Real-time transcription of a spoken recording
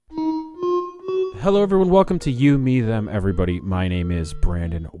Hello everyone, welcome to You, Me, Them, Everybody. My name is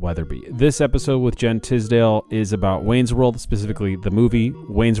Brandon Weatherby. This episode with Jenn Tisdale is about Wayne's World, specifically the movie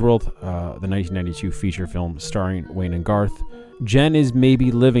Wayne's World, the 1992 feature film starring Wayne and Garth. Jenn is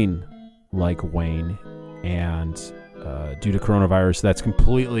maybe living like Wayne, and due to coronavirus, that's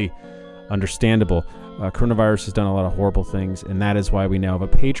completely understandable. Coronavirus has done a lot of horrible things, and that is why we now have a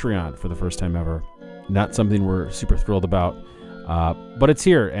Patreon for the first time ever. Not something we're super thrilled about. But it's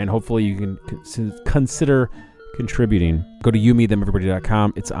here, and hopefully you can consider contributing. Go to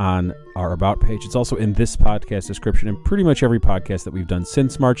youmethemeverybody.com. It's on our About page. It's also in this podcast description and pretty much every podcast that we've done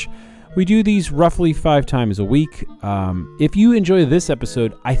since March. We do these roughly 5 times a week. If you enjoy this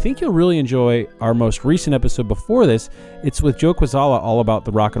episode, I think you'll really enjoy our most recent episode before this. It's with Joe Quazala, all about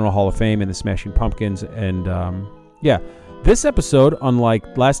the Rock and Roll Hall of Fame and the Smashing Pumpkins. And this episode,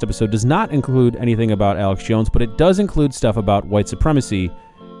 unlike last episode, does not include anything about Alex Jones, but it does include stuff about white supremacy,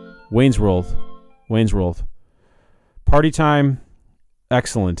 Wayne's World. Party time.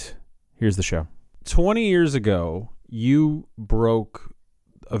 Excellent. Here's the show. 20 years ago, you broke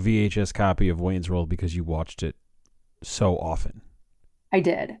a VHS copy of Wayne's World because you watched it so often. I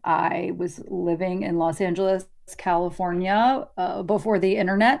did. I was living in Los Angeles, California, before the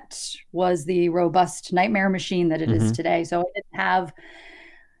internet was the robust nightmare machine that it is today. So I didn't have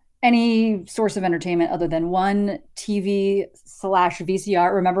any source of entertainment other than one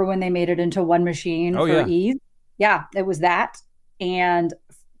TV/VCR. Remember when they made it into one machine for ease? Yeah, it was that. And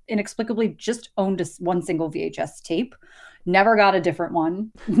inexplicably just owned one single VHS tape. Never got a different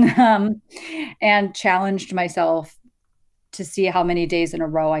one. And challenged myself to see how many days in a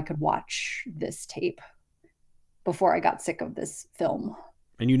row I could watch this tape before I got sick of this film.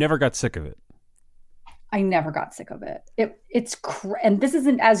 And you never got sick of it? I never got sick of it. And this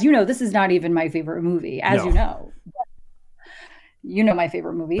isn't, as you know, this is not even my favorite movie, as you know. You know my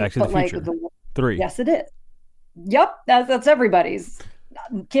favorite movie. Back to the Future. 3. Yes, it is. Yep, that's everybody's.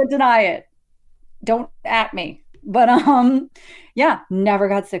 Can't deny it. Don't at me. But never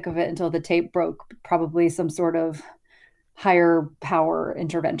got sick of it until the tape broke. Probably some sort of higher power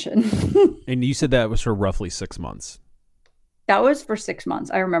intervention. And you said that was for roughly 6 months. That was for 6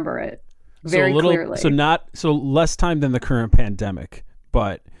 months. I remember it very clearly. So less time than the current pandemic,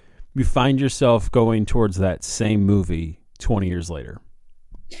 but you find yourself going towards that same movie 20 years later.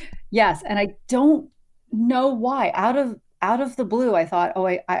 Yes, and I don't know why. Out of the blue, I thought,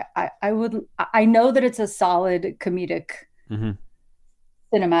 I know that it's a solid comedic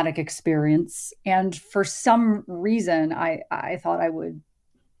cinematic experience, and for some reason I thought I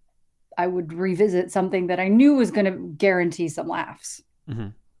would revisit something that I knew was going to guarantee some laughs.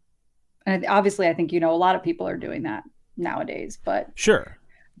 And obviously I think a lot of people are doing that nowadays, but sure,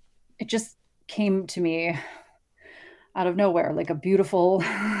 it just came to me out of nowhere like a beautiful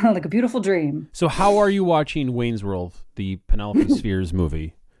dream. So how are you watching Wayne's World, the Penelope Spheres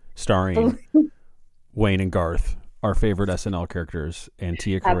movie starring Wayne and Garth, our favorite SNL characters, and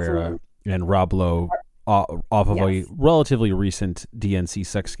Tia Carrera and Rob Lowe, off of a relatively recent DNC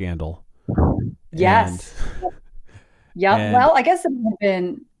sex scandal? Yes. Well, I guess it would have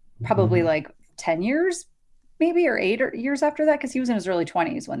been probably like 10 years, maybe, or 8 years after that, because he was in his early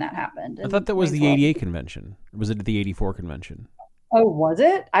 20s when that happened. I thought that was the 88 convention. Was it the 84 convention? Oh, was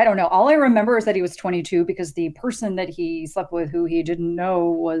it? I don't know. All I remember is that he was 22 because the person that he slept with, who he didn't know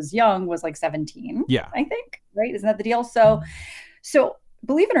was young, was like 17. Yeah, I think. Right? Isn't that the deal? So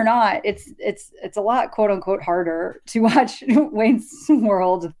believe it or not, it's a lot, quote unquote, harder to watch Wayne's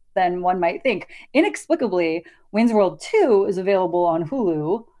World than one might think. Inexplicably, Wayne's World 2 is available on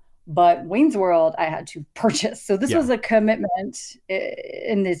Hulu, but Wayne's World I had to purchase. So this was a commitment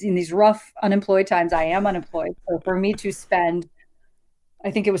in these rough unemployed times. I am unemployed, so for me to spend,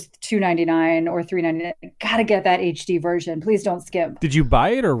 I think it was $2.99 or $3.99. Gotta get that HD version. Please don't skimp. Did you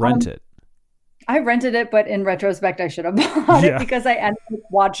buy it or rent it? I rented it, but in retrospect, I should have bought it because I ended up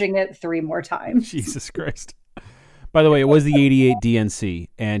watching it 3 more times. Jesus Christ. By the way, it was the 88 DNC,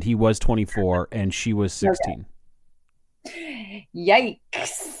 and he was 24 and she was 16. Okay.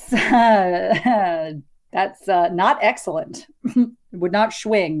 Yikes. That's not excellent. Would not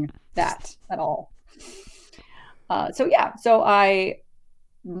swing that at all.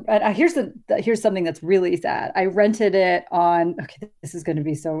 Here's something that's really sad. I rented it on, this is going to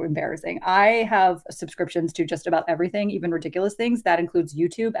be so embarrassing. I have subscriptions to just about everything, even ridiculous things. That includes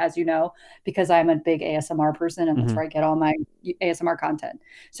YouTube, as you know, because I'm a big ASMR person and that's where I get all my ASMR content.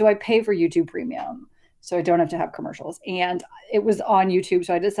 So I pay for YouTube Premium, so I don't have to have commercials. And it was on YouTube,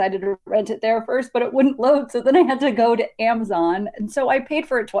 so I decided to rent it there first, but it wouldn't load. So then I had to go to Amazon. And so I paid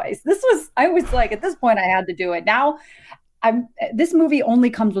for it twice. I was like, at this point, I had to do it. Now, This movie only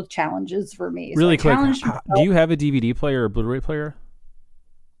comes with challenges for me. So Really I quick, challenged myself. do you have a DVD player or Blu-ray player?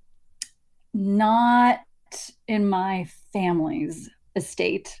 Not in my family's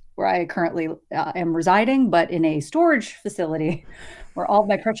estate where I currently am residing, but in a storage facility where all of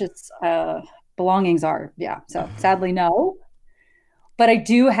my precious belongings are. Yeah. So sadly, no. But I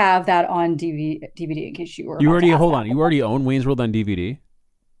do have that on DVD in case you were You about to already ask hold that. on. You already own Wayne's World on DVD.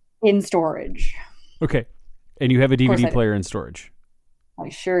 In storage. Okay, and you have a Of course DVD I do. player in storage. I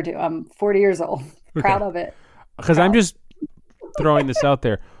sure do. I'm 40 years old. Proud Okay, of it. because I'm Proud. just throwing this out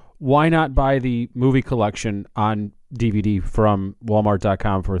there. Why not buy the movie collection on DVD from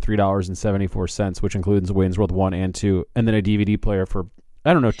Walmart.com for $3.74, which includes Wayne's World 1 and 2, and then a DVD player for,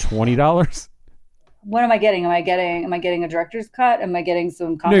 I don't know, $20? What am I getting? Am I getting a director's cut? Am I getting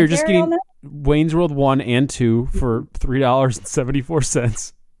some No, you're just commentary on getting that? Wayne's World 1 and 2 for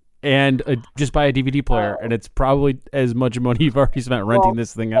 $3.74 and just buy a DVD player, Oh, and it's probably as much money you've already spent renting well,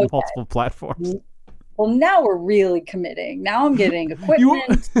 this thing on okay. multiple platforms. Well, now we're really committing. Now I'm getting You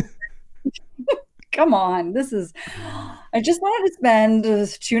equipment. Come on, this is. I just wanted to spend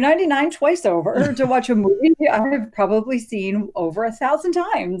 $2.99 twice over to watch a movie I've probably seen over 1,000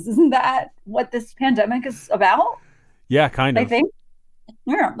 times. Isn't that what this pandemic is about? Yeah, kind I of. think.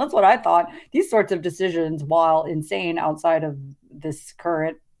 Yeah, that's what I thought. These sorts of decisions, while insane outside of this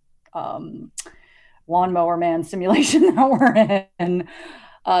current um, lawnmower man simulation that we're in,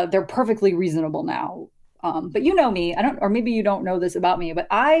 they're perfectly reasonable now. But you know me, I don't, or maybe you don't know this about me, but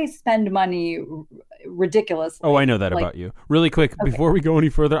I spend money Oh, I ridiculously. know that Like, about you. Really quick, okay, before we go any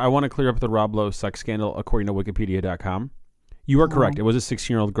further, I want to clear up the Rob Lowe sex scandal according to Wikipedia.com. You are correct. oh, It was a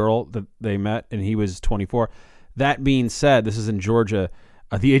 16-year-old girl that they met, and he was 24. That being said, this is in Georgia.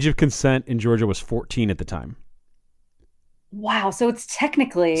 The age of consent in Georgia was 14 at the time. wow. So it's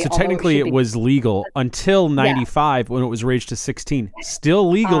technically, So although it technically should it be, was legal until yeah. 95 when it was raised to 16. Still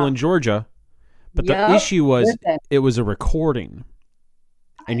legal Uh, in Georgia, but the yep. issue was Listen, it was a recording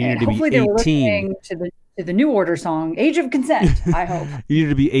and you and needed to be hopefully they were 18. listening to the New Order song, "Age of Consent." I hope. You needed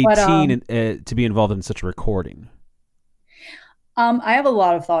to be But 18 to be involved in such a recording. I have a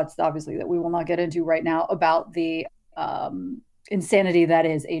lot of thoughts, obviously, that we will not get into right now about the insanity that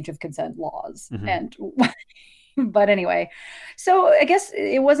is age of consent laws. Hmm. And, but anyway, so I guess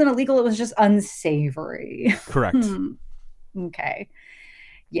it wasn't illegal, it was just unsavory. Correct. Okay.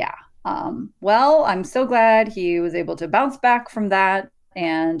 Yeah. Well, I'm so glad he was able to bounce back from that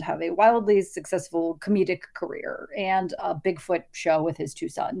and have a wildly successful comedic career and a Bigfoot show with his two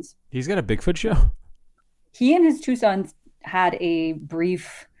sons. He's got a Bigfoot show? He and his two sons had a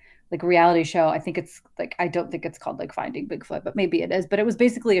brief like reality show. I think it's like I don't think it's called like Finding Bigfoot, but maybe it is. But it was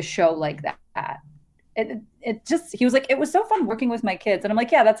basically a show like that. It just he was like, it was so fun working with my kids. And I'm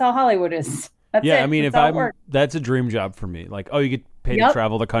like, yeah, that's how Hollywood is. That's Yeah, I it. mean, That's if how it I'm, works. that's a dream job for me. Like, oh, you get paid to Yep.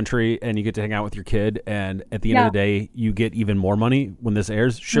 travel the country and you get to hang out with your kid, and at the end of Yeah. the day, you get even more money when this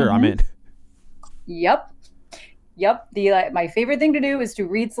airs. Sure, I'm Hmm. in. Yep. Yep. The my favorite thing to do is to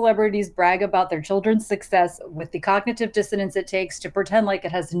read celebrities brag about their children's success with the cognitive dissonance it takes to pretend like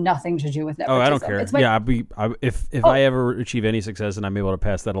it has nothing to do with Oh, I don't nepotism. care. It's my Yeah, if I oh, ever achieve any success and I'm able to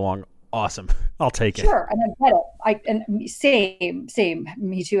pass that along, awesome. I'll take it. sure, and I get it. Same.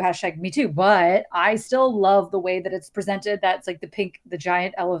 Me too. Hashtag me too. But I still love the way that it's presented. That's like the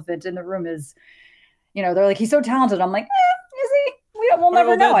giant elephant in the room is, they're like, he's so talented. I'm like, is he? We'll All right, never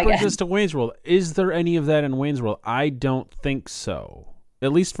well, know, that I brings guess. us to Wayne's World. Is there any of that in Wayne's World? I don't think so.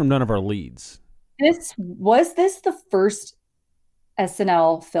 At least from none of our leads. Was this the first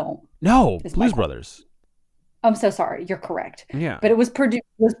SNL film? No, Is my Blues question. Brothers. I'm so sorry. You're correct. Yeah. But it was produced.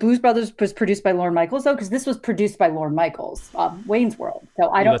 Was Blues Brothers was produced by Lorne Michaels though? Because this was produced by Lorne Michaels, Wayne's World. So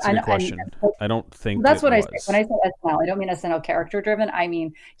I Ooh, don't. that's a I good know, question. I don't think that's it what I say when was. I say SNL. I don't mean SNL character driven. I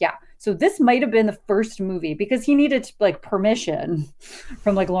mean, yeah. So this might have been the first movie because he needed like permission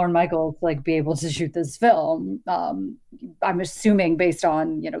from like Lorne Michaels to like be able to shoot this film. I'm assuming based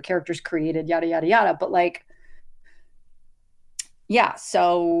on characters created, yada yada yada. But like, yeah.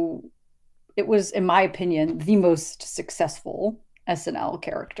 So it was, in my opinion, the most successful SNL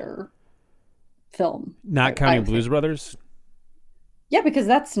character film. Not I counting Blues think. Brothers? Yeah, because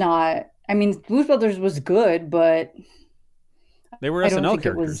that's not. I mean, Blues Brothers was good, but They were I don't SNL think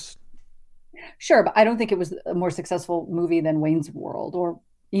it was. characters. Sure, but I don't think it was a more successful movie than Wayne's World, or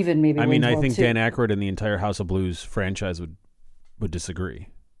even maybe I mean, Wayne's I World think 2. Dan Aykroyd and the entire House of Blues franchise would disagree.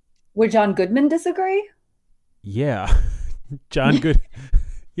 Would John Goodman disagree? Yeah. John Good.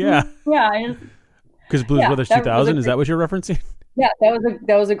 Yeah. Yeah, Because Blues yeah, Brothers that was a 2000, is great. that what you're referencing? Yeah,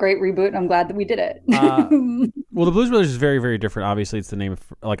 that was a great reboot, and I'm glad that we did it. Well, the Blues Brothers is very, very different. Obviously, it's the name.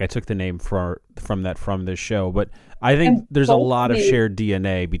 Like I took the name from this show, but I think And there's a both lot of movies, shared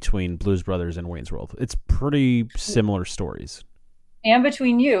DNA between Blues Brothers and Wayne's World. It's pretty similar stories. and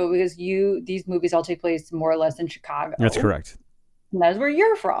between you, because these movies all take place more or less in That's Chicago, correct. and that's where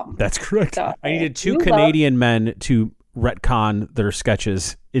you're from. That's correct. So I needed two you love. Canadian men to retcon their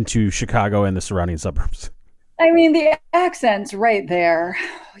sketches into Chicago and the surrounding suburbs. I mean, the accent's right there.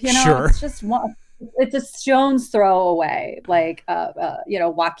 Sure. It's just one. It's a stone's throw away, like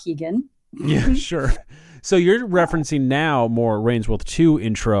Waukegan. Yeah, sure. So you're referencing now more Wayne's World 2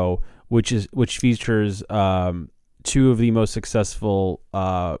 intro, which features two of the most successful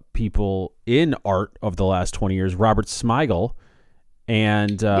people in art of the last 20 years, Robert Smigel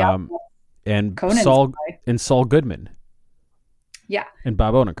and and Conan's Saul guy. and Saul Goodman Yeah, and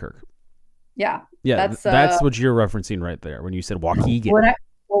Bob Odenkirk. yeah. Yeah, That's that's what you're referencing right there when you said Waukegan.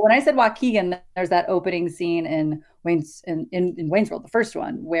 when I said Waukegan, there's that opening scene in Wayne's World, the first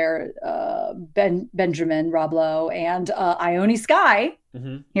one, where Benjamin, Rob Lowe, and Ione Skye.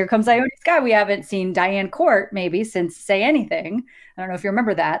 Mm-hmm. Here comes Ione Skye. We haven't seen Diane Court maybe since Say Anything. I don't know if you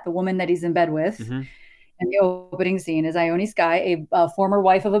remember that, the woman that he's in bed with. Mm-hmm. And the opening scene is Ione Skye, a former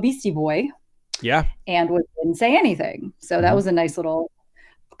wife of a Beastie Boy. Yeah. And didn't say anything. So that was a nice little.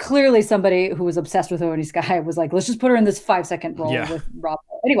 Clearly, somebody who was obsessed with Ione Skye was like, let's just put her in this 5-second role with Rob.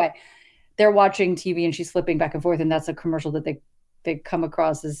 Anyway, they're watching TV and she's flipping back and forth, and that's a commercial that they come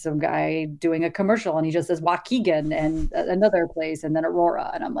across as some guy doing a commercial, and he just says Waukegan and another place, and then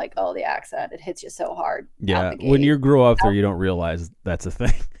Aurora, and I'm like, oh, the accent, it hits you so hard. Yeah, when you grow up there, you don't realize that's a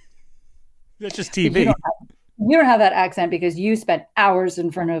thing. That's just TV. You don't have that accent because you spent hours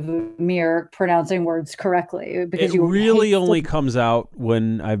in front of a mirror pronouncing words correctly. Because it really only comes out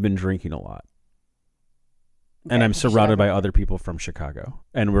when I've been drinking a lot. Okay, and I'm surrounded by other people from Chicago.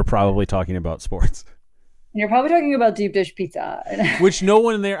 And we're probably talking about sports. And you're probably talking about deep dish pizza. Which no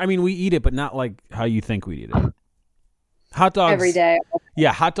one there, I mean, we eat it, but not like how you think we'd eat it. Hot dogs. Every day.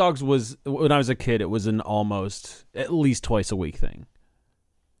 Yeah, hot dogs was, when I was a kid, it was an almost at least twice a week thing.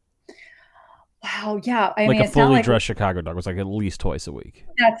 Wow, yeah. I mean, a it's fully not like dressed Chicago dog was like at least twice a week.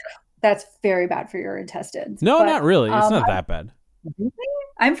 That's very bad for your intestines. No, not really. It's not that bad.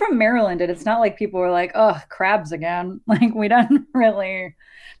 I'm from Maryland, and it's not like people are like, "Oh, crabs again." Like we don't really.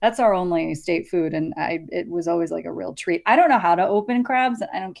 That's our only state food, and it was always like a real treat. I don't know how to open crabs, and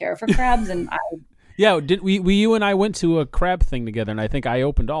I don't care for crabs, and yeah, did we you and I went to a crab thing together, and I think I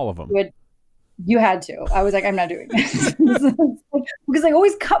opened all of them. You had to. I was like, I'm not doing this. Because I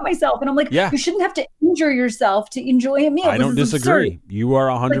always cut myself. And I'm like, you shouldn't have to injure yourself to enjoy a meal. I don't disagree. Absurd. You are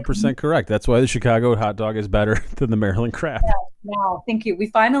 100% correct. That's why the Chicago hot dog is better than the Maryland crab. Yeah, wow, thank you. We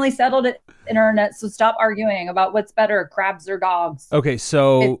finally settled it, internet. So stop arguing about what's better, crabs or dogs. Okay,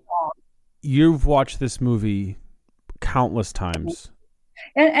 so you've watched this movie countless times.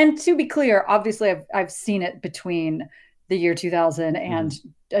 And to be clear, obviously I've seen it between the year 2000 and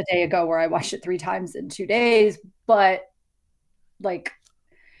a day ago, where I watched it 3 times in 2 days, but like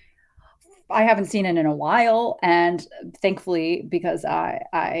I haven't seen it in a while, and thankfully, because I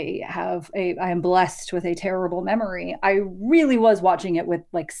am blessed with a terrible memory, I really was watching it with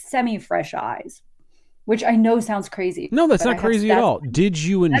like semi-fresh eyes, which I know sounds crazy. No, that's not crazy at all. Did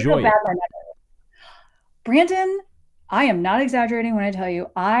you enjoy it? Brandon, I am not exaggerating when I tell you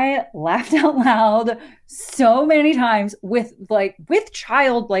I laughed out loud so many times with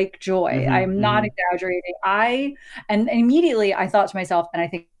childlike joy. I'm not exaggerating. And immediately I thought to myself, and I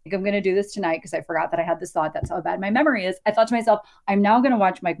think I'm going to do this tonight because I forgot that I had this thought. That's how bad my memory is. I thought to myself, I'm now going to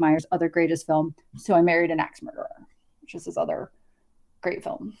watch Mike Myers' other greatest film, So I Married an Axe Murderer, which is his other great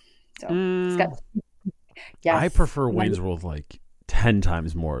film. So I prefer Wayne's World like 10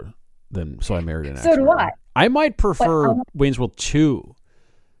 times more than So I Married an Axe Murderer. So do I. I might prefer Wayne's World 2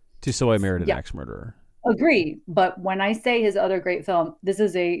 to So I Married an Axe Murderer. Agree, but when I say his other great film, this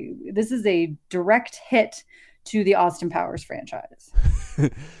is a direct hit to the Austin Powers franchise.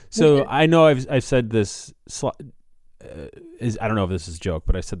 So I know I've said this. I don't know if this is a joke,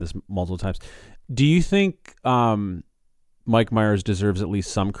 but I've said this multiple times. Do you think Mike Myers deserves at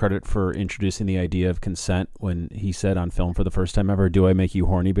least some credit for introducing the idea of consent when he said on film for the first time ever, "Do I make you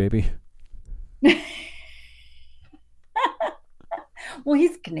horny, baby?" Well,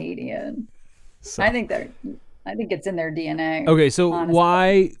 he's Canadian. So. I think it's in their DNA. Okay, so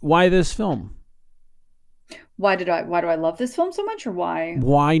honestly. why this film? Why do I love this film so much, or why?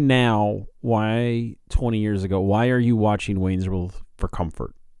 Why now? Why 20 years ago? Why are you watching Wayne's World for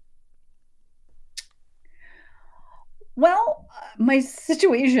comfort? Well, my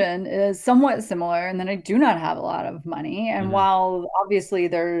situation is somewhat similar, and then I do not have a lot of money. And Hmm. while obviously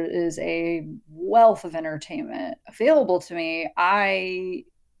there is a wealth of entertainment available to me, I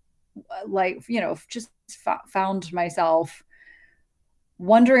just found myself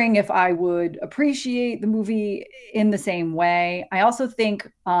wondering if I would appreciate the movie in the same way. I also think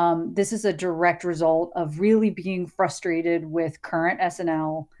this is a direct result of really being frustrated with current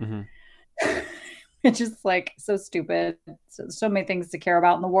SNL, Hmm. which is like so stupid. So many things to care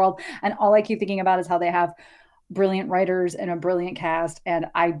about in the world. And all I keep thinking about is how they have brilliant writers and a brilliant cast. And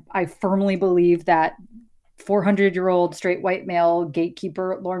I firmly believe that 400-year-old straight white male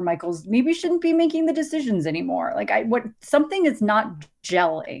gatekeeper Lorne Michaels maybe shouldn't be making the decisions anymore. Like I what something is not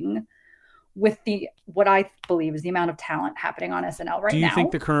gelling with the what I believe is the amount of talent happening on SNL Do right you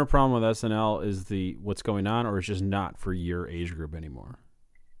think now. the current problem with SNL is the what's going on, or it's just not for your age group anymore?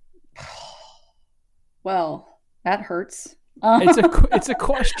 Well, that hurts. It's a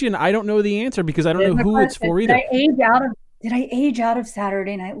question. I don't know the answer because I don't It know is a who it's question. for Did either. I age out of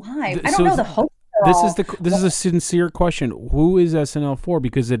Saturday Night Live? I don't So know the host at this is all. the this is a sincere question. Who is SNL for?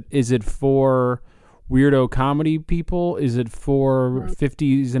 Because it is it for weirdo comedy people? Is it for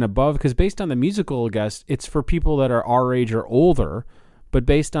 50s and above? Because based on the musical guest, it's for people that are our age or older. But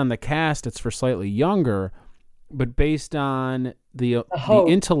based on the cast, it's for slightly younger. But based on The the host.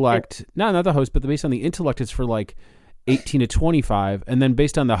 intellect, no, not the host, but based on the intellect, it's for like 18 to 25. And then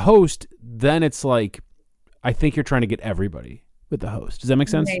based on the host, then it's like I think you're trying to get everybody with the host. Does that make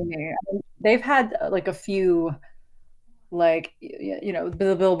sense? Maybe. I mean, they've had like a few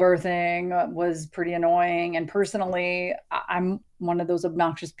the Bill Burr thing was pretty annoying. And personally, I'm one of those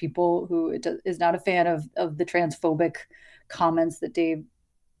obnoxious people who is not a fan of the transphobic comments that Dave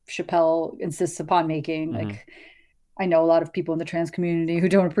Chappelle insists upon making. Mm-hmm. Like, I know a lot of people in the trans community who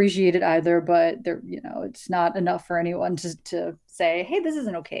don't appreciate it either, but it's not enough for anyone to say, hey, this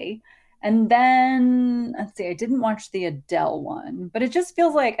isn't okay. And then let's see, I didn't watch the Adele one, but it just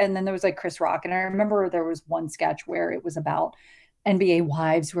feels like, and then there was like Chris Rock. And I remember there was one sketch where it was about NBA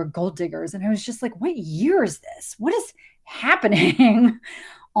wives who are gold diggers. And I was just like, what year is this? What is happening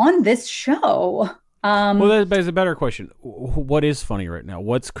on this show? Well, Um, that begs a better question. What is funny right now?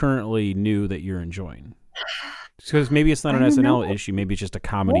 What's currently new that you're enjoying? Because maybe it's not I an don't SNL know. issue. Maybe it's just a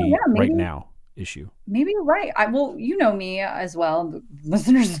Well, comedy yeah, right maybe now issue. Maybe you're right. Well, you know me as well. The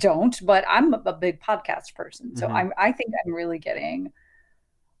listeners don't, but I'm a big podcast person. So Mm-hmm. I think I'm really getting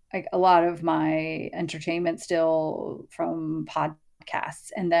like a lot of my entertainment still from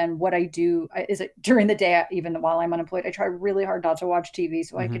podcasts. And then what I do is it during the day, even while I'm unemployed, I try really hard not to watch TV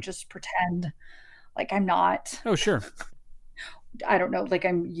so I Mm-hmm. could just pretend like I'm not, Oh, sure. I don't know, like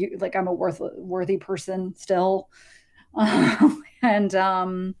I'm a worthy person still. And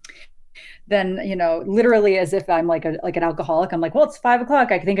then literally as if I'm like an alcoholic. I'm like, well, it's 5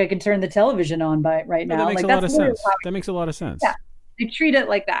 o'clock. I think I can turn the television on by right No, that now. makes a Like lot that's of literally sense. That makes a lot of yeah. sense. I treat it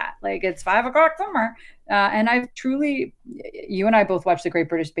like that. Like it's 5 o'clock somewhere. And I've truly, you and I both watched the Great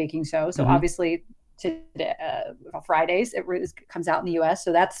British Baking Show. So Mm-hmm. obviously today, Fridays, comes out in the US.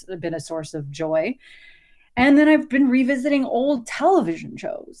 So that's been a source of joy. And then I've been revisiting old television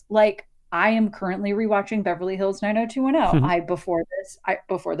shows. Like I am currently rewatching Beverly Hills 90210.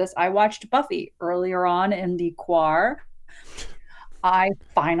 Before this I watched Buffy earlier on in the Quar. I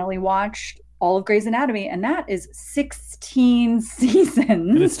finally watched all of Grey's Anatomy, and that is 16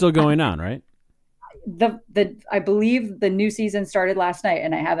 And it's seasons. still going on, right? The I believe the new season started last night,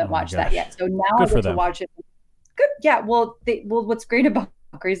 and I haven't Oh my watched that gosh. yet. So now Good I for get to them. watch it. Good, yeah. What's great about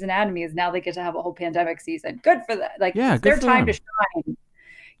Grey's Anatomy is now they get to have a whole pandemic season. Good for that. Like Yeah, it's good their for time to them. shine.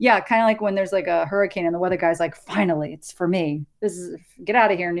 Yeah, kind of like when there's like a hurricane and the weather guy's like, finally, it's for me. This is get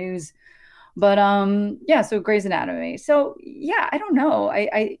out of here, news. But yeah, so Grey's Anatomy. So yeah, I don't know.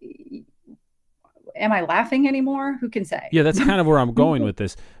 I am I laughing anymore? Who can say? Yeah, that's kind of where I'm going with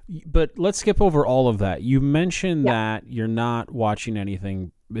this. But let's skip over all of that. You mentioned Yeah, that you're not watching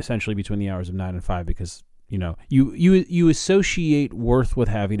anything essentially between the hours of 9 and 5 because, you associate worth with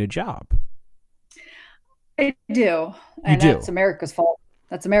having a job. I do. You And that's do. America's fault.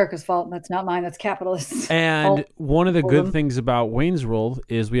 That's America's fault. That's not mine. That's capitalists' And fault. one of the good Capitalism. things about Wayne's World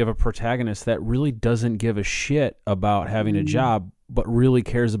is we have a protagonist that really doesn't give a shit about having a Mm, job, but really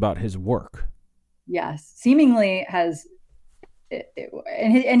cares about his work. yes, seemingly has,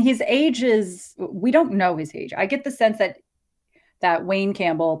 and his age is. We don't know his age. I get the sense that Wayne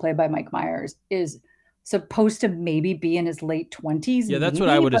Campbell, played by Mike Myers, is supposed to maybe be in his late 20s, Yeah, that's what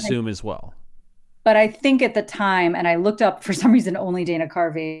I maybe, would but assume as well. I think at the time, and I looked up for some reason only Dana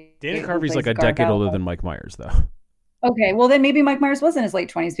Carvey, Dana who Carvey's like plays a decade Gargano. older than Mike Myers, though. Okay, well then maybe Mike Myers was in his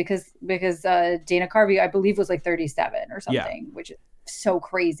late 20s because Dana Carvey, I believe, was like 37 or Yeah. something, which is so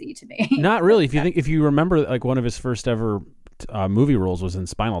crazy to me. Not really. If you remember, like one of his first ever movie roles was in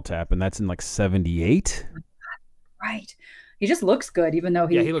Spinal Tap, and that's in like '78. Right. He just looks good, even though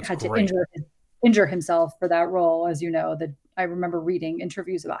Yeah, he he looks had to great. injure himself for that role. As you know, that I remember reading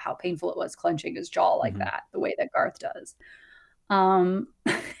interviews about how painful it was clenching his jaw like Hmm. that, the way that Garth does.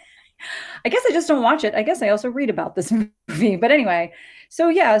 I guess I just don't watch it. I guess I also read about this movie. But anyway, so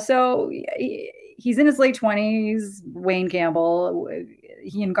yeah, he's in his late 20s, Wayne Campbell.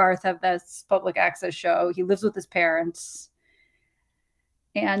 He and Garth have this public access show. He lives with his parents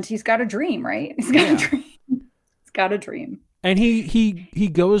and he's got a dream, right? He's got a Yeah. dream. He's got a dream. And he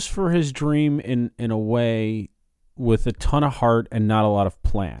goes for his dream in a way with a ton of heart and not a lot of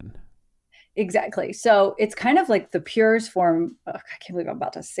plan. Exactly. So it's kind of like the purest form. Ugh, I can't believe I'm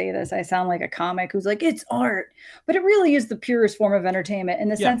about to say this. I sound like a comic who's like, it's art, but it really is the purest form of entertainment in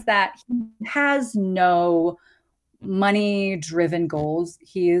the Yeah. sense that he has no money driven goals.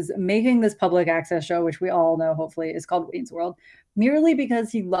 He is making this public access show, which we all know, hopefully, is called Wayne's World, merely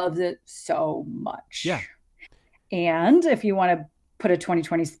because he loves it so Yeah. much. And if you want to put a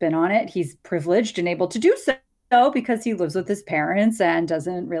 2020 spin on it, he's privileged and able to do so because he lives with his parents and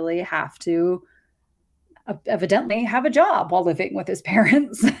doesn't really have to evidently have a job while living with his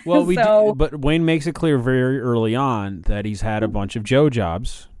parents. Well, So, but Wayne makes it clear very early on that he's had a bunch of Joe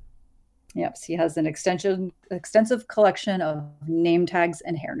jobs. yes, he has an extensive collection of name tags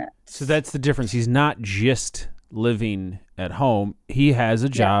and hairnets. So that's the difference. He's not just living at home. He has a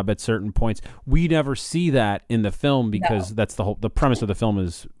Yeah, job at certain points. We never see that in the film because no, that's the premise of the film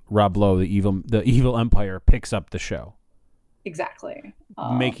is Rob Lowe, the evil empire, picks up the show, exactly.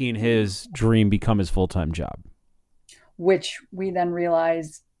 making his dream become his full-time job. Which we then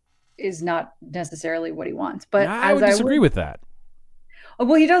realize is not necessarily what he wants. But I as would I disagree would, with that.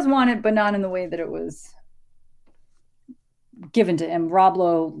 well, he does want it, but not in the way that it was given to him. Rob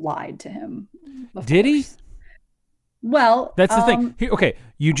Lowe lied to him, of Did he? course. Well, That's the thing. Okay,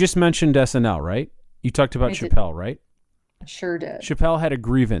 you just mentioned SNL, right? You talked about I did, Chappelle, right? sure did. Chappelle had a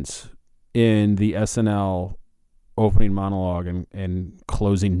grievance in the SNL opening monologue and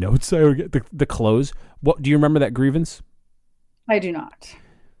closing notes. I forget the close. What do you remember that grievance? I do not.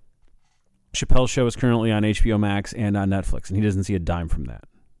 Chappelle's show is currently on HBO Max and on Netflix, and he doesn't see a dime from that.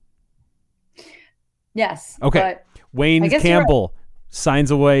 Yes, Okay, but Wayne I guess Campbell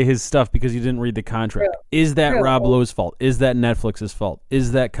signs away his stuff because he didn't read the you're contract. right. Is that True, Rob true. Lowe's fault? Is that Netflix's fault?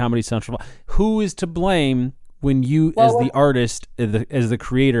 Is that Comedy Central fault? Who is to blame when you, as the Well, artist, as the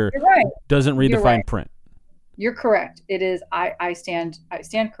creator, you're right. doesn't read the You're fine right. print? You're correct. It is. I stand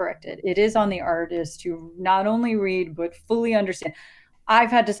corrected. It is on the artist to not only read but fully understand.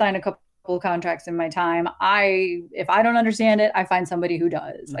 I've had to sign a couple of contracts in my time. If I don't understand it, I find somebody who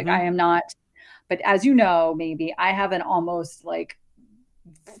does. Like Mm-hmm. I am not. But as you know, maybe I have an almost like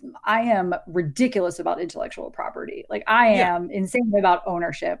I am ridiculous about intellectual property. Like I Yeah. am insane about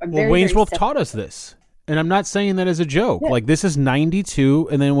ownership. I'm Well, very, Wayne's very World taught us this. And I'm not saying that as a joke. yeah, Like this is 92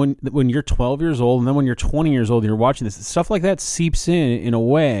 and then when you're 12 years old and then when you're 20 years old and you're watching this, stuff like that seeps in a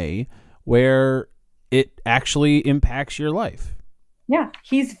way where it actually impacts your life. yeah.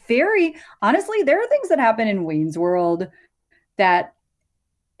 He's very honestly. There are things that happen in Wayne's World that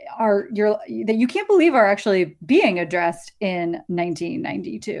that you can't believe are actually being addressed in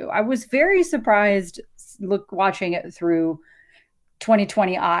 1992. I was very surprised watching it through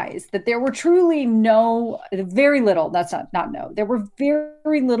 2020 eyes that there were truly very little. That's not no. There were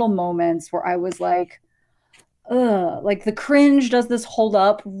very little moments where I was like, ugh, like the cringe, does this hold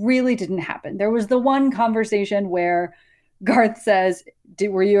up? Really didn't happen. There was the one conversation where Garth says,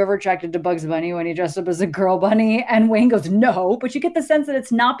 were you ever attracted to Bugs Bunny when he dressed up as a girl bunny? And Wayne goes, no. But you get the sense that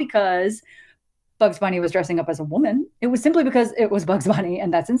it's not because Bugs Bunny was dressing up as a woman. It was simply because it was Bugs Bunny,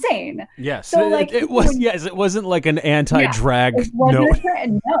 and that's insane. Yes. So, like, It was, yes, it wasn't like an yeah, anti-drag it note. wasn't a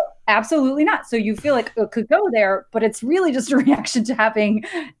trend. No, absolutely not. So you feel like it could go there, but it's really just a reaction to having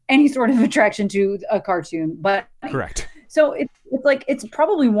any sort of attraction to a cartoon. But Correct. so it's like it's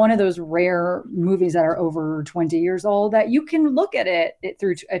probably one of those rare movies that are over 20 years old that you can look at it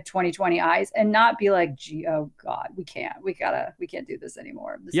through 2020 eyes and not be like, gee, oh God, we can't do this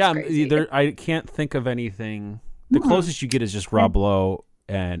anymore. This is crazy. I can't think of anything. The closest you get is just Rob Lowe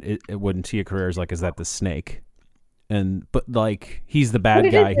and it wouldn't see a career is like, is that the snake? But like he's the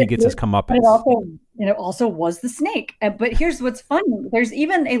bad guy. He gets his comeuppance. It also was the snake. But here's what's funny: there's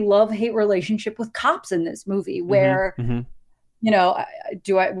even a love-hate relationship with cops in this movie, where Mm-hmm.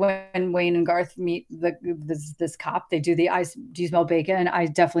 Do I when Wayne and Garth meet this cop, they do the eyes. Do you smell bacon? I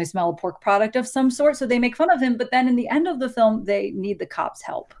definitely smell a pork product of some sort. So they make fun of him, but then in the end of the film, they need the cop's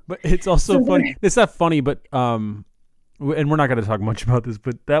help. But it's also So funny. It's not funny, but and we're not going to talk much about this,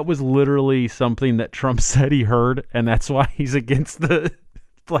 but that was literally something that Trump said he heard, and that's why he's against the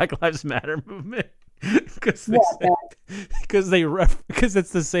Black Lives Matter movement. Because because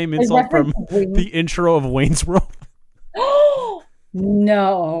it's the same insult from the intro of Wayne's World. Oh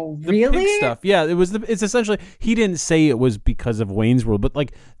no, The really? pig stuff. Yeah, it's essentially he didn't say it was because of Wayne's World, but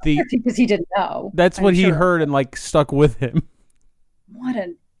like because he didn't know. That's what he heard and like stuck with him. What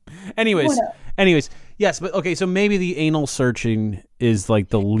a Anyways, yes, but okay, so maybe the anal searching is like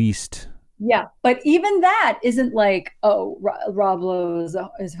the least. Yeah, but even that isn't like, oh, Rob Lowe is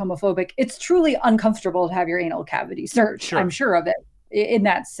homophobic. It's truly uncomfortable to have your anal cavity searched. Sure. I'm sure of it in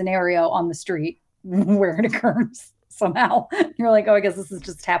that scenario on the street where it occurs somehow. You're like, oh, I guess this is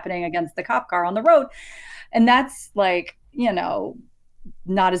just happening against the cop car on the road. And that's like,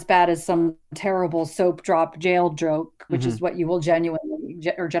 not as bad as some terrible soap drop jail joke, which is what you will genuinely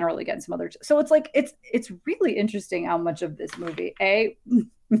or generally get in some other. So it's like it's really interesting how much of this movie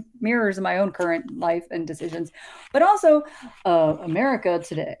mirrors my own current life and decisions, but also America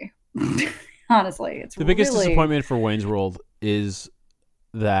today. Honestly, it's the biggest disappointment for Wayne's World is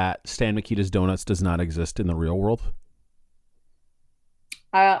that Stan Mikita's Donuts does not exist in the real world.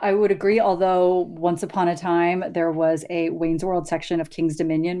 I would agree, although once upon a time there was a Wayne's World section of King's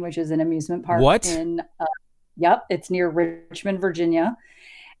Dominion, which is an amusement park. What? Yep, it's near Richmond, Virginia.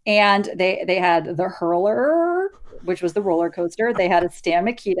 And they had the Hurler, which was the roller coaster. They had a Stan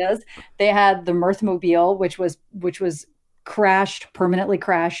Mikita's. They had the Mirthmobile, which was permanently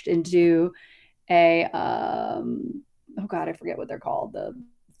crashed into a oh God, I forget what they're called. The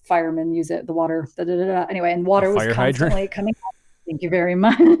firemen use it, the water. Anyway, and water was constantly coming out. Thank you very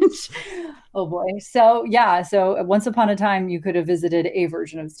much. Oh boy. So yeah. So once upon a time, you could have visited a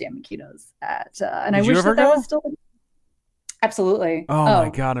version of Stan Mikita's and I wish that was still. Absolutely. Oh my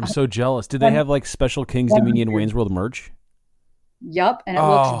God, I'm so jealous. Did they have like special King's Dominion Wayne's World merch? Yep, and it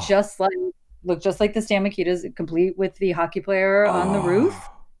looked just like the Stan Mikita's, complete with the hockey player on the roof.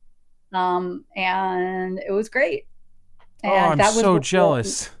 And it was great. And I'm so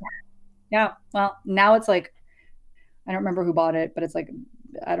jealous. Yeah. Well, now it's like, I don't remember who bought it, but it's like,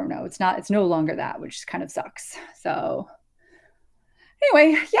 I don't know. It's no longer that, which kind of sucks. So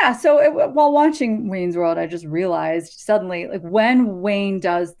anyway, yeah. So while watching Wayne's World, I just realized suddenly, like when Wayne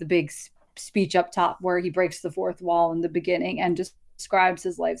does the big speech up top where he breaks the fourth wall in the beginning and just describes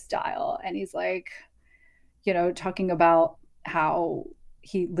his lifestyle, and he's like, talking about how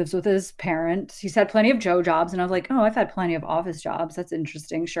he lives with his parents. He's had plenty of Joe jobs, and I was like, oh, I've had plenty of office jobs. That's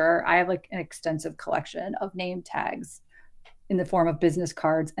interesting. Sure, I have like an extensive collection of name tags in the form of business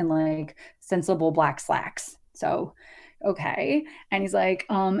cards and like sensible black slacks. So okay. And he's like,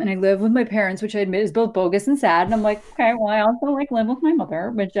 and I live with my parents, which I admit is both bogus and sad. And I'm like, okay, well, I also like live with my mother,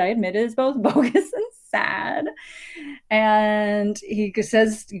 which I admit is both bogus and sad. And he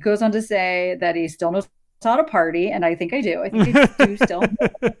goes on to say that he still knows how to party. And I think I do. I think I do still know how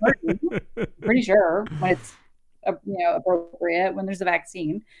to party. Pretty sure when it's appropriate, when there's a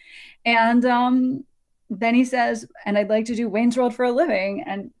vaccine. And then he says, and I'd like to do Wayne's World for a living.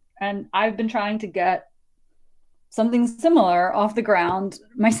 And I've been trying to get something similar off the ground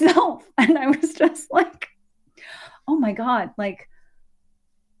myself. And I was just like, oh my God, like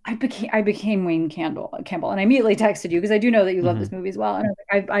I became Wayne Campbell. And I immediately texted you because I do know that you love this movie as well. And I was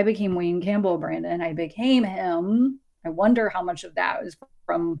like, I became Wayne Campbell, Brandon. I became him. I wonder how much of that was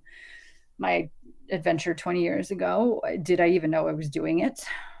from my adventure 20 years ago. Did I even know I was doing it?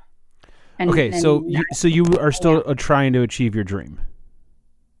 So you are still trying to achieve your dream.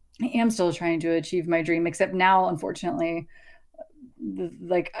 I am still trying to achieve my dream, except now, unfortunately,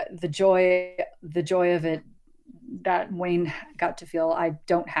 the joy of it that Wayne got to feel, I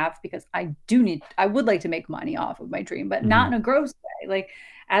don't have, because I would like to make money off of my dream, but not in a gross way. Like,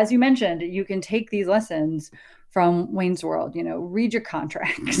 as you mentioned, you can take these lessons from Wayne's World, read your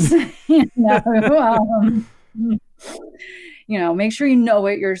contracts, make sure you know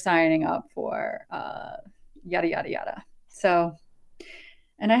what you're signing up for, yada, yada, yada. So,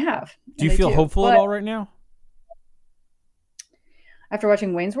 and I have. Do you feel hopeful at all right now? After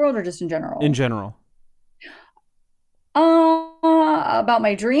watching Wayne's World, or just in general? In general. About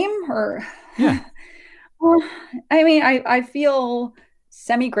my dream, or yeah. I mean, I feel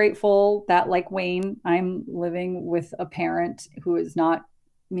semi-grateful that, like Wayne, I'm living with a parent who is not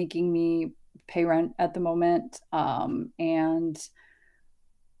making me pay rent at the moment. And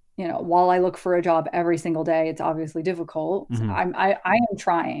while I look for a job every single day, it's obviously difficult. Mhm. I am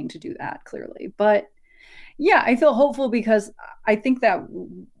trying to do that clearly, but yeah, I feel hopeful because I think that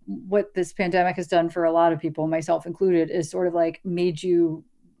what this pandemic has done for a lot of people, myself included, is sort of like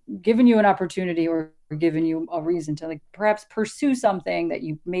given you an opportunity or given you a reason to like perhaps pursue something that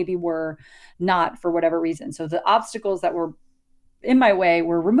you maybe were not for whatever reason. So the obstacles that were in my way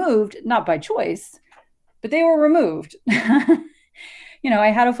were removed, not by choice, but they were removed. I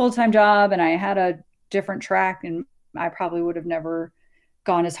had a full-time job and I had a different track, and I probably would have never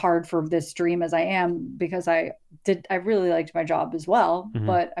gone as hard for this dream as I am because I really liked my job as well, Mhm.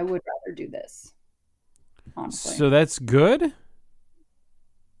 but I would rather do this, honestly. So that's good.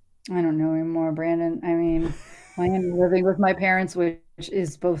 I don't know anymore, Brandon. I mean, I am living with my parents, which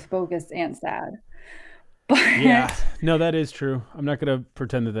is both bogus and sad. Yeah. But No, that is true. I'm not going to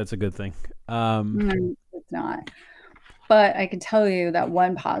pretend that that's a good thing. it's not. But I can tell you that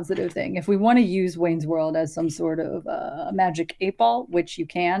one positive thing, if we want to use Wayne's World as some sort of magic 8 ball, which you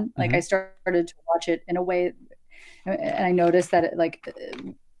can, like I started to watch it in a way, and I noticed that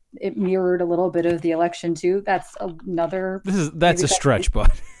it mirrored a little bit of the election too. That's another. That's a stretch,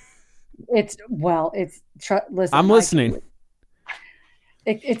 but listen. I'm listening.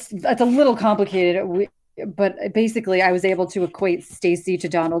 It's a little complicated. But basically, I was able to equate Stacey to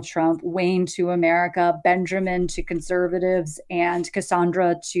Donald Trump, Wayne to America, Benjamin to conservatives, and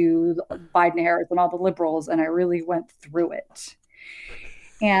Cassandra to Biden Harris and all the liberals. And I really went through it.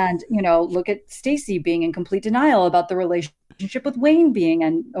 And, look at Stacey being in complete denial about the relationship with Wayne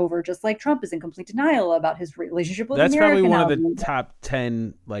being over, just like Trump is in complete denial about his relationship with That's America. That's probably one of the top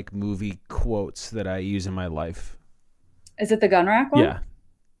 10 like movie quotes that I use in my life. Is it the gun rack one? Yeah.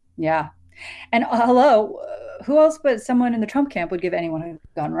 Yeah. And hello, who else but someone in the Trump camp would give anyone a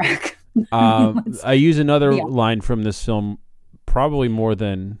gun rack? I use another line from this film probably more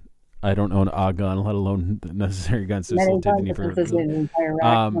than I don't own a gun, let alone the necessary guns to assault Tiffany for.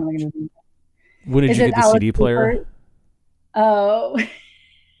 When did you get the CD player? Oh.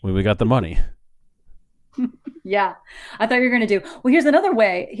 When we got the money. Yeah, I thought you were going to do. Well, here's another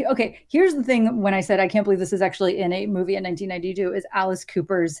way. Okay, here's the thing. When I said I can't believe this is actually in a movie in 1992, is Alice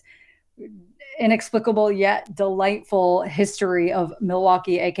Cooper's inexplicable yet delightful history of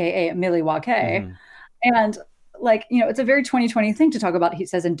Milwaukee, aka Milwaukee. And it's a very 2020 thing to talk about. He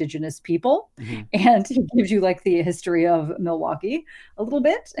says indigenous people, and he gives you like the history of Milwaukee a little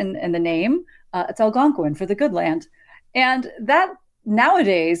bit, and the name. It's Algonquin for the good land, and that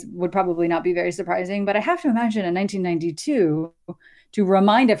nowadays would probably not be very surprising. But I have to imagine in 1992 to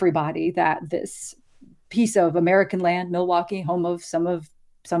remind everybody that this piece of American land, Milwaukee, home of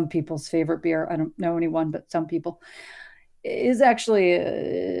some people's favorite beer, I don't know anyone, but some people, is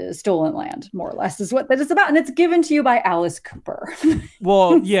actually stolen land, more or less, is what that is about. And it's given to you by Alice Cooper.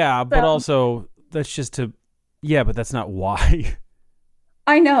 Well, yeah, but also that's just but that's not why.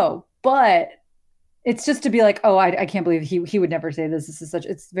 I know, but it's just to be like, oh, I can't believe he would never say this. This is such,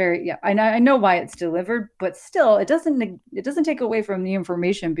 it's very, yeah, I know why it's delivered, but still, it doesn't take away from the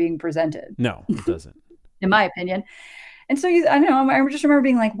information being presented. No, it doesn't. In my opinion. And so I know, I just remember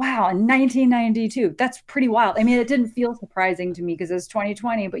being like, wow, in 1992, that's pretty wild. I mean, it didn't feel surprising to me because it's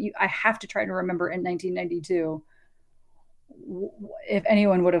 2020, but I have to try to remember in 1992 if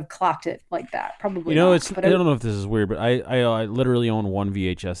anyone would have clocked it like that. Probably not. I don't know if this is weird, but I literally own one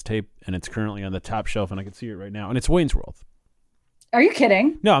VHS tape, and it's currently on the top shelf, and I can see it right now, and it's Wayne's World. Are you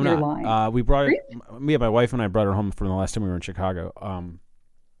kidding? No, I'm not. Lying. We brought it. Me and my wife and I brought her home from the last time we were in Chicago.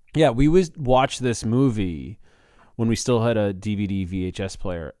 We watched this movie when we still had a DVD VHS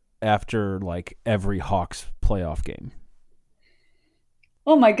player after like every Hawks playoff game.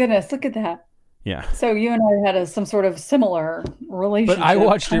 Oh my goodness, look at that. Yeah. So you and I had some sort of similar relationship. But I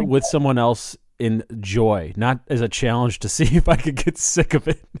watched it with someone else in joy, not as a challenge to see if I could get sick of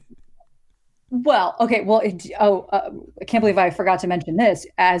it. Well, okay. Well, I can't believe I forgot to mention this.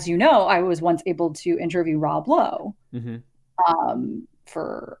 As you know, I was once able to interview Rob Lowe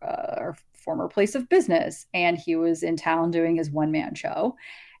for our former place of business. And he was in town doing his one-man show.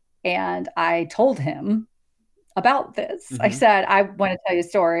 And I told him about this. I said, I want to tell you a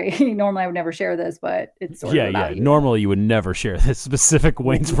story. Normally I would never share this, but it's sort of about you. Normally you would never share this specific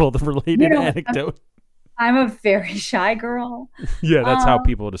Wayne's World related anecdote. I'm a very shy girl. Yeah, that's how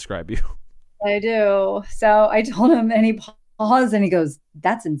people describe you. I do. So I told him, and he paused and he goes,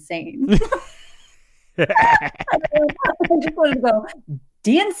 "That's insane." I just wanted to go,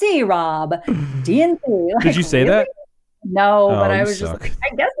 DNC, Rob. DNC. Like, did you say that? No, but I was just like,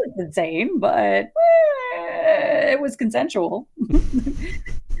 I guess it's insane, but it was consensual.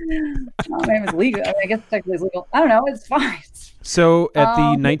 My name is legal. I guess technically it's legal. I don't know. It's fine. So at the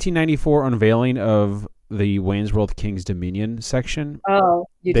Um, 1994 unveiling of the Wayne's World King's Dominion section, oh,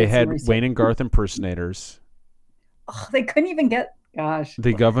 you they did some had research. Wayne and Garth impersonators, Oh, they couldn't even get. Gosh.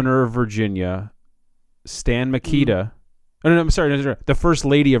 the governor of Virginia, Stan Mm. Makita. Oh, no, I'm sorry, no, the first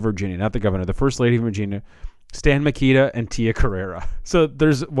lady of Virginia, not the governor, the first lady of Virginia, Stan Makita and Tia Carrera. So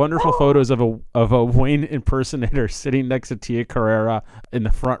there's wonderful photos of a Wayne impersonator sitting next to Tia Carrera in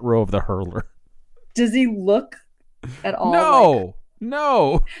the front row of the hurler. Does he look at all like? No,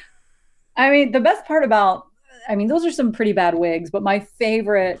 no. I mean, the best part about. I mean, those are some pretty bad wigs, but my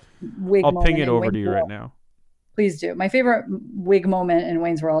favorite wig I'll ping moment it in over to Wayne's you right World. now. Please do. My favorite wig moment in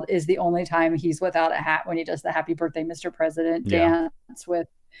Wayne's World is the only time he's without a hat when he does the Happy Birthday, Mr. President Yeah. dance with,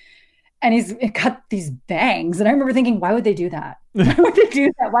 and he's got these bangs. And I remember thinking, why would they do that? Why would they do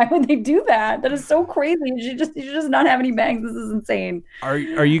that? Why would they do that? That is so crazy. You should just not have any bangs. This is insane. Are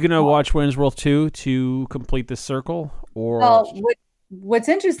you gonna watch Wayne's World 2 to complete this circle, or Well, what's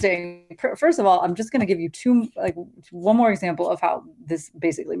interesting, first of all, I'm just going to give you one more example of how this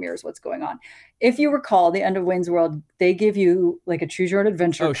basically mirrors what's going on. If you recall, the end of Wayne's World, they give you like a choose your own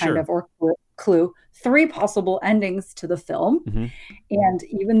adventure oh kind sure, of or clue, three possible endings to the film. mm-hmm. And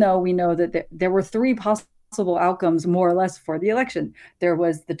even though we know that there were three possible outcomes, more or less, for the election, there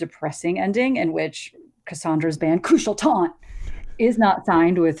was the depressing ending in which Cassandra's band, Crucial Taunt, is not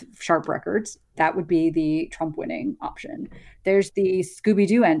signed with Sharp Records. That would be the Trump winning option. There's the Scooby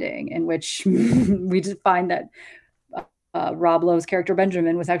Doo ending, in which we just find that Rob Lowe's character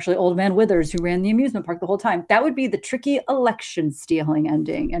Benjamin was actually Old Man Withers, who ran the amusement park the whole time. That would be the tricky election stealing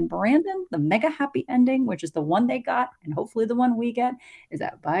ending. And Brandon, the mega happy ending, which is the one they got, and hopefully the one we get, is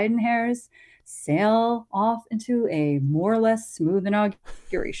that Biden Harris sail off into a more or less smooth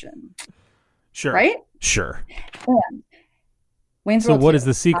inauguration. Sure, Right? sure. And Wayne's So World what 2. is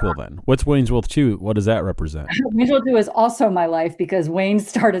the sequel then? What's Wayne's World 2? What does that represent? Wayne's World 2 is also my life because Wayne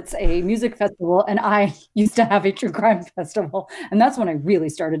started a music festival and I used to have a true crime festival. And that's when I really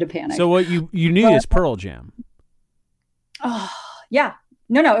started to panic. So what you need is Pearl Jam. Oh, yeah.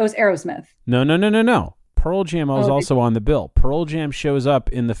 No, it was Aerosmith. No. Pearl Jam was Oh, also on the bill. Pearl Jam shows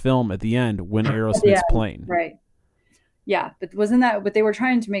up in the film at the end when Aerosmith's playing. Right. Yeah, but wasn't that? But they were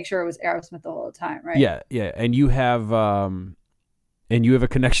trying to make sure it was Aerosmith the whole time, right? Yeah, and you have a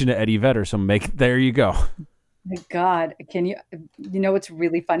connection to Eddie Vedder, so there you go. My God, can you? You know what's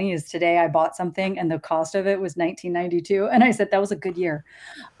really funny is today I bought something and the cost of it was $19.92, and I said that was a good year.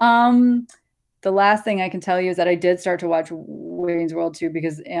 The last thing I can tell you is that I did start to watch Wayne's World 2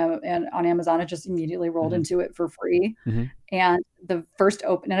 because and on Amazon it just immediately rolled into it for free. Mm-hmm. And the first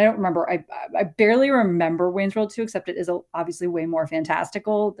open, and I don't remember, I barely remember Wayne's World 2, except it is obviously way more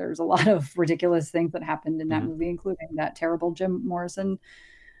fantastical. There's a lot of ridiculous things that happened in that movie, including that terrible Jim Morrison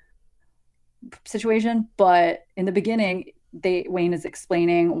situation. But in the beginning, Wayne is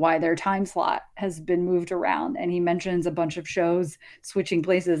explaining why their time slot has been moved around, and he mentions a bunch of shows switching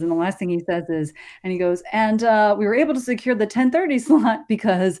places. And the last thing he says is, and he goes, and we were able to secure the 10:30 slot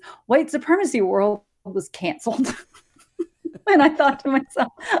because White Supremacy World was canceled. And I thought to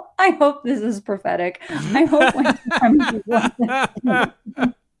myself, I hope this is prophetic. I hope White Supremacy World.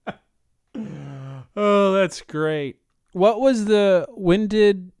 Oh, that's great. When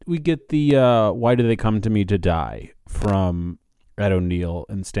did we get the Why Do They Come to Me to Die from Ed O'Neill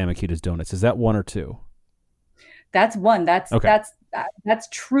and Stan Mikita's Donuts? Is that 1 or 2? That's 1. Okay. That's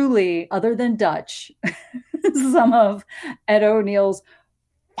truly, other than Dutch, some of Ed O'Neill's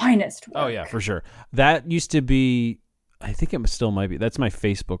finest work. Oh yeah, for sure. That used to be, I think it still might be. That's my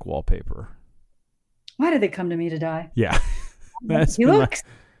Facebook wallpaper. Why did they come to me to die? Yeah. He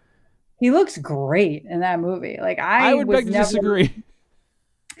looks great in that movie. Like I would beg to disagree.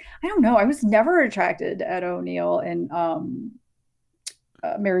 I don't know. I was never attracted to Ed O'Neill and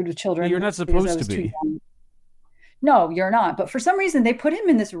Married with Children. You're not supposed to be. No, you're not. But for some reason, they put him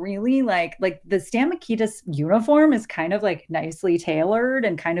in this really like the Stan Mikita's uniform is kind of like nicely tailored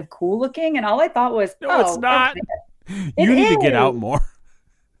and kind of cool looking. And all I thought was, no, it's not. Okay. You need to get out more.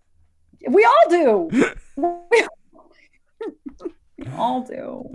 We all do. We all do.